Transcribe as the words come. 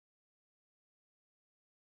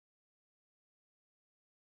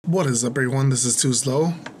What is up, everyone? This is Too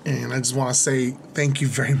Slow, and I just want to say thank you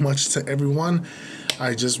very much to everyone.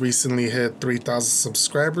 I just recently hit 3,000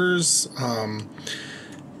 subscribers.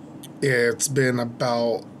 It's been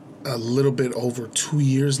about a little bit over 2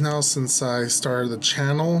 years now since I started the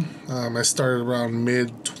channel. I started around mid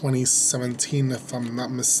 2017, if I'm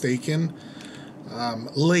not mistaken.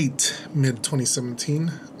 Late mid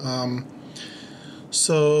 2017.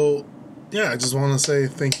 So yeah, I just want to say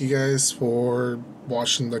thank you guys for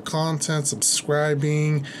watching the content,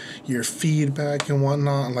 subscribing, your feedback and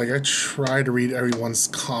whatnot. Like, I try to read everyone's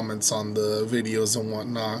comments on the videos and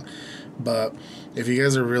whatnot, but if you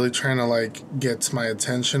guys are really trying to like get to my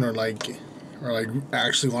attention or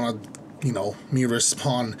actually want to me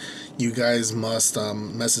respond, you guys must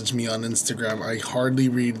message me on Instagram. I hardly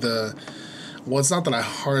read it's not that I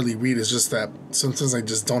hardly read, it's just that sometimes I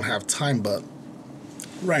just don't have time. But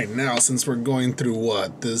right now, since we're going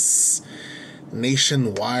through this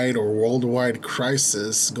nationwide or worldwide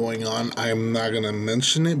crisis going on, I'm not gonna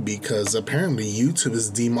mention it because apparently YouTube is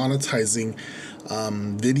demonetizing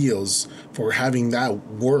videos for having that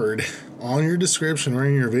word on your description or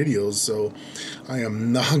in your videos. So I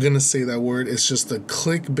am not gonna say that word. It's just a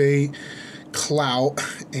clickbait, clout,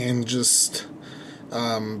 and just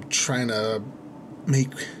trying to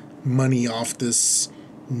make money off this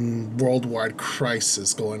worldwide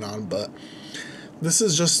crisis going on. But this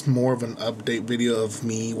is just more of an update video of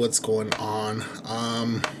me, what's going on.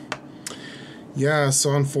 Yeah,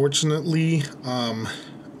 so unfortunately,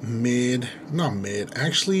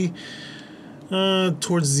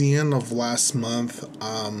 towards the end of last month,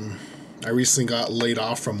 I recently got laid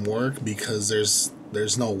off from work because there's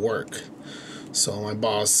no work. So my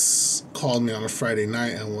boss called me on a Friday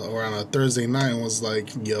night or on a Thursday night and was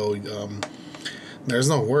like, yo, there's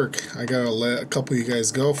no work. I gotta let a couple of you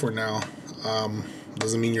guys go for now.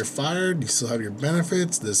 Doesn't mean you're fired. You still have your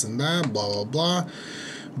benefits, this and that, blah, blah, blah.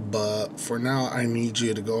 But for now, I need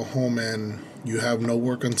you to go home and you have no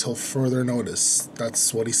work until further notice.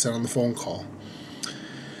 That's what he said on the phone call.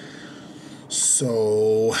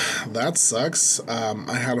 So that sucks.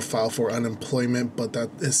 I had to file for unemployment, but that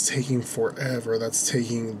is taking forever.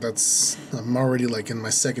 I'm already like in my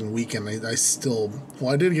second week, and I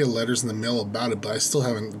did get letters in the mail about it, but I still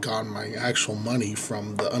haven't gotten my actual money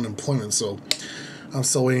from the unemployment. So I'm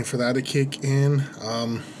still waiting for that to kick in.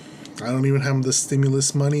 I don't even have the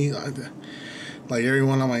stimulus money. Like,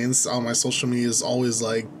 everyone on my social media is always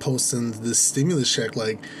like posting this stimulus check,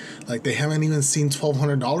 like they haven't even seen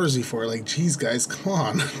 $1,200 before. Like, geez, guys, come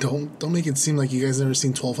on, don't make it seem like you guys never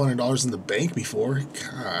seen $1,200 in the bank before.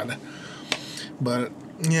 God. But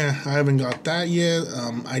yeah, I haven't got that yet.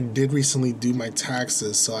 I did recently do my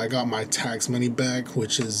taxes, so I got my tax money back,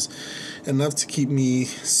 which is enough to keep me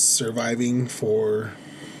surviving for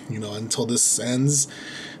until this ends.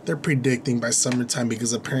 They're predicting by summertime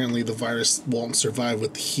because apparently the virus won't survive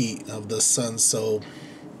with the heat of the sun. So,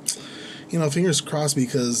 fingers crossed,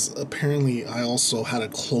 because apparently I also had to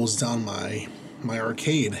close down my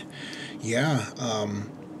arcade. Yeah,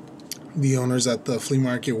 the owners at the flea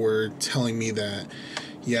market were telling me that,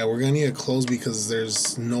 yeah, we're going to need to close because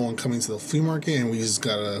there's no one coming to the flea market, and we just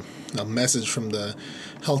got a message from the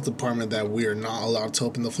health department that we are not allowed to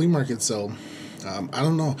open the flea market. So I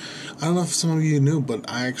don't know if some of you knew, but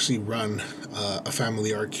I actually run a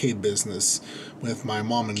family arcade business with my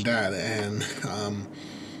mom and dad, and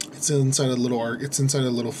it's inside a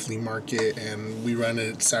little flea market, and we run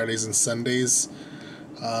it Saturdays and Sundays.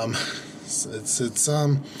 It's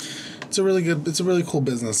a really cool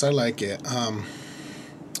business. I like it.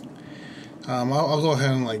 I'll go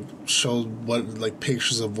ahead and show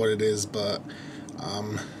pictures of what it is, but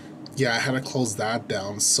yeah, I had to close that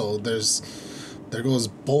down. So there goes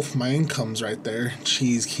both my incomes right there.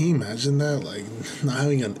 Jeez, can you imagine that? Like, not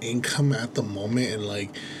having an income at the moment, and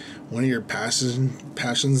one of your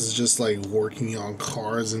passions is just working on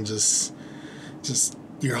cars, and just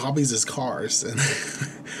your hobbies is cars, and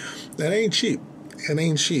that ain't cheap. It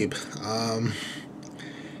ain't cheap.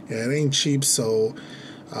 It ain't cheap. So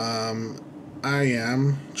I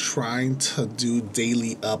am trying to do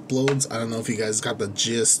daily uploads. I don't know if you guys got the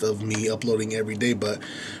gist of me uploading every day, but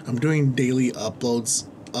I'm doing daily uploads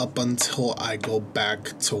up until I go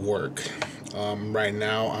back to work. Right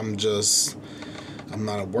now, I'm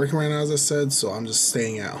not working right now, as I said, so I'm just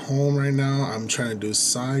staying at home right now. I'm trying to do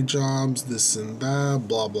side jobs, this and that,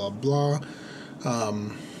 blah, blah, blah.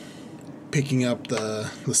 Picking up the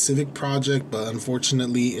civic project, but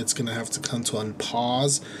unfortunately it's gonna have to come to a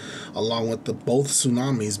pause along with both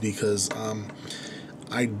tsunamis, because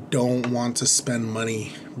I don't want to spend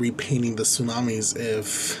money repainting the tsunamis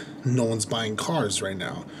if no one's buying cars right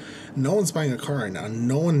now. No one's buying a car right now.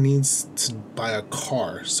 No one needs to buy a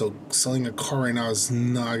car. So selling a car right now is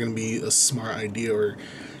not going to be a smart idea, or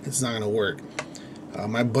it's not going to work.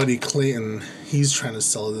 My buddy Clayton, he's trying to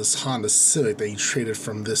sell this Honda Civic that he traded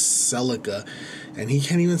from this Celica, and he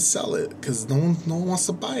can't even sell it because no one wants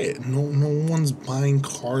to buy it. No one's buying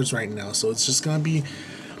cars right now. So it's just going to be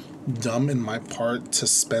dumb in my part to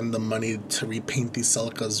spend the money to repaint these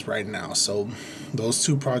Celicas right now. So those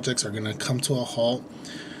two projects are going to come to a halt.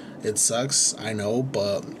 It sucks, I know,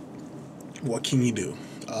 but what can you do?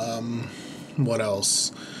 What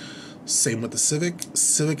else? Same with the Civic.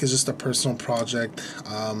 Civic is just a personal project.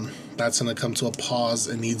 That's going to come to a pause.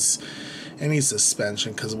 It needs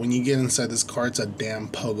suspension, because when you get inside this car, it's a damn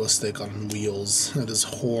pogo stick on wheels. It is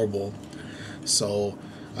horrible. So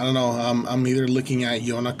I don't know. I'm either looking at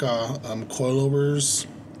Yonaka coilovers,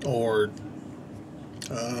 or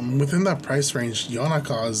within that price range,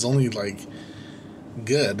 Yonaka is only like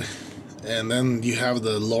good, and then you have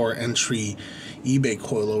the lower entry eBay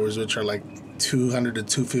coilovers, which are like 200 to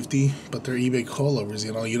 250, but they're eBay coilovers.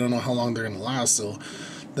 You don't know how long they're gonna last. So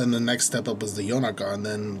then the next step up is the Yonaka, and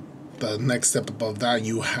then the next step above that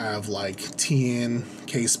you have like TN,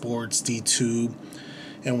 K Sports, D2,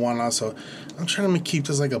 and whatnot. So I'm trying to keep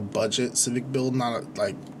this like a budget Civic build, not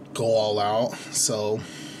like go all out. So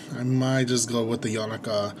I might just go with the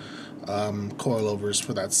Yonaka coilovers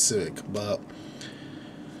for that Civic. But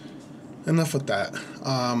enough with that.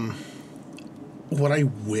 What I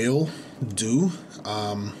will do,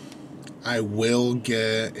 I will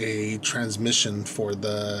get a transmission for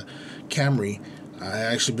the Camry. I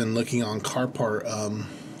actually been looking on Carpart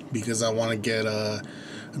because I want to get an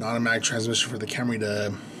automatic transmission for the Camry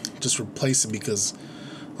to just replace it, because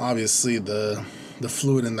obviously the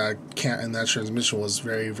fluid in that transmission was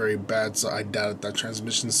very, very bad. So I doubt that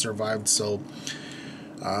transmission survived. So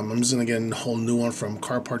I'm just gonna get a whole new one from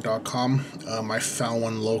Carpart.com. I found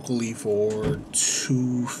one locally for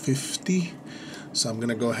 $250, so I'm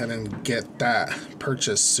gonna go ahead and get that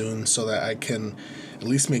purchased soon, so that I can at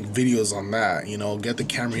least make videos on that. Get the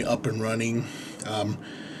Camry up and running.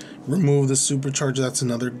 Remove the supercharger.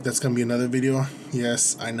 That's gonna be another video.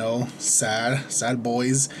 Yes, I know, sad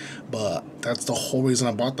boys, but that's the whole reason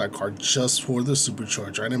I bought that car, just for the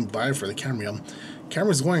supercharger. I didn't buy it for the Camry.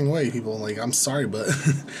 Camry's going away, people. Like, I'm sorry, but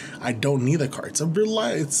I don't need a car. It's a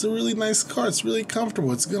really nice car. It's really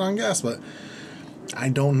comfortable. It's good on gas, but I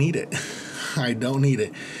don't need it. I don't need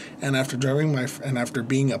it. And after after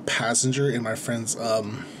being a passenger in my friend's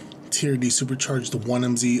TRD supercharged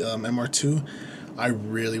 1MZ MR2, I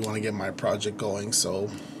really want to get my project going. So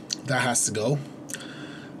that has to go.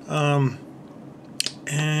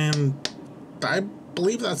 And I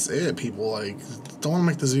believe that's it, people. Like, don't want to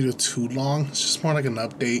make this video too long. It's just more like an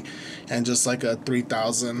update, and just like a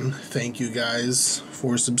 3,000 thank you guys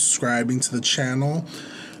for subscribing to the channel.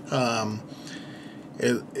 I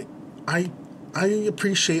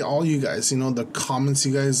appreciate all you guys. The comments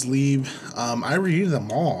you guys leave. I read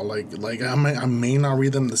them all. Like I may not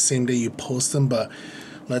read them the same day you post them, but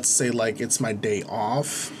let's say like it's my day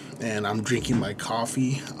off and I'm drinking my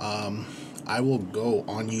coffee. I will go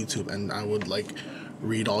on YouTube and I would like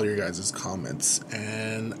read all your guys' comments,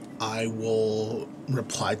 and I will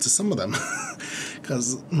reply to some of them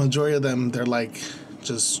because majority of them, they're like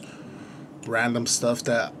just random stuff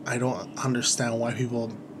that I don't understand why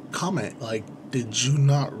people comment. Like, did you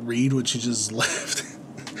not read what you just left?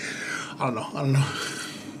 I don't know.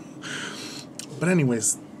 But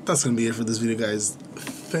anyways, that's gonna be it for this video, guys.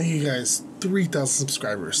 Thank you guys. 3,000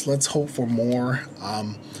 subscribers. Let's hope for more.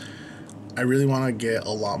 I really want to get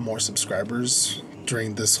a lot more subscribers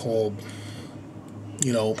during this whole,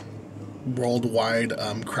 worldwide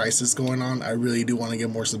crisis going on. I really do want to get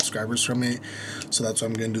more subscribers from it. So that's why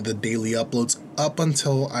I'm going to do the daily uploads up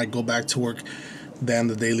until I go back to work. Then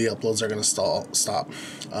the daily uploads are going to stop.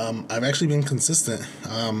 I've actually been consistent.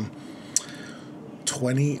 I'm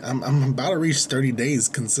about to reach 30 days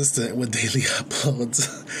consistent with daily uploads.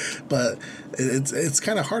 But it's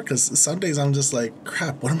kind of hard, because some days I'm just like,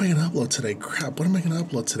 crap, what am I going to upload today? Crap, what am I going to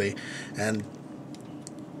upload today? And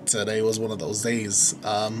today was one of those days.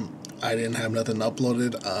 I didn't have nothing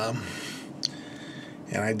uploaded.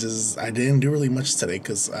 And I didn't do really much today,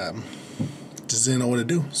 because just didn't know what to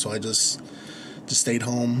do. So I just stayed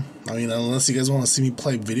home. I mean, unless you guys want to see me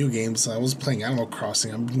play video games, I was playing Animal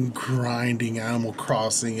Crossing. I've been grinding Animal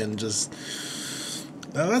Crossing, and just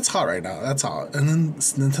that's hot right now. That's hot. And then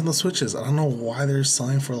Nintendo Switches. I don't know why they're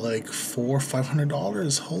selling for like $400 or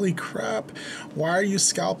 $500. Holy crap! Why are you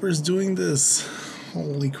scalpers doing this?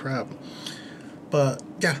 Holy crap! But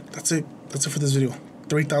yeah, that's it. That's it for this video.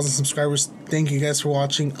 3,000 subscribers. Thank you guys for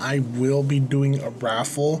watching. I will be doing a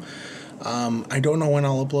raffle. I don't know when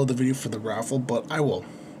I'll upload the video for the raffle, but I will.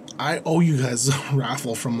 I owe you guys a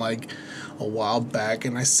raffle from like a while back,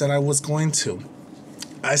 and I said I was going to.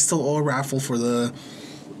 I still owe a raffle for the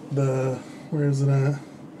where is it at?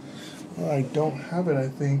 Oh, I don't have it, I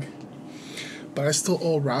think. But I still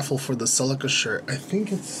owe a raffle for the Celica shirt. I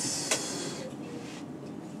think it's...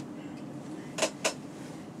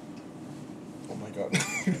 Oh my god.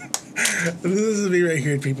 This is me right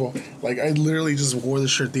here, people. Like, I literally just wore the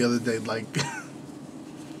shirt the other day, like...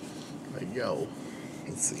 like, yo.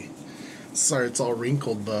 Let's see. Sorry, it's all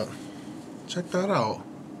wrinkled, but... check that out.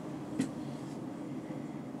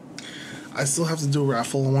 I still have to do a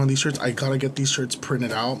raffle on one of these shirts. I gotta get these shirts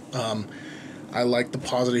printed out. I like the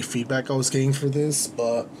positive feedback I was getting for this,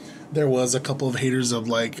 but there was a couple of haters of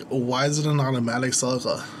like, why is it an automatic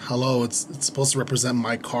Celica? Hello, it's supposed to represent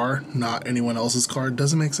my car, not anyone else's car. It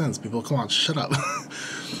doesn't make sense, people. Come on, shut up.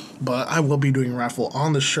 But I will be doing a raffle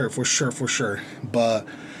on the shirt for sure. But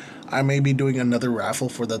I may be doing another raffle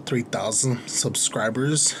for the 3,000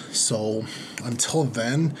 subscribers. So until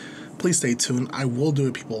then, please stay tuned. I will do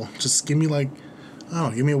it, people. Just give me like, I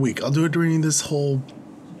don't know, give me a week. I'll do it during this whole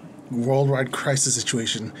worldwide crisis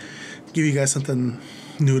situation. Give you guys something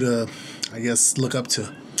new to, I guess, look up to.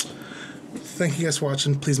 Thank you guys for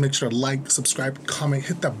watching. Please make sure to like, subscribe, comment,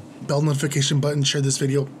 hit that bell notification button, share this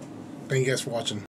video. Thank you guys for watching.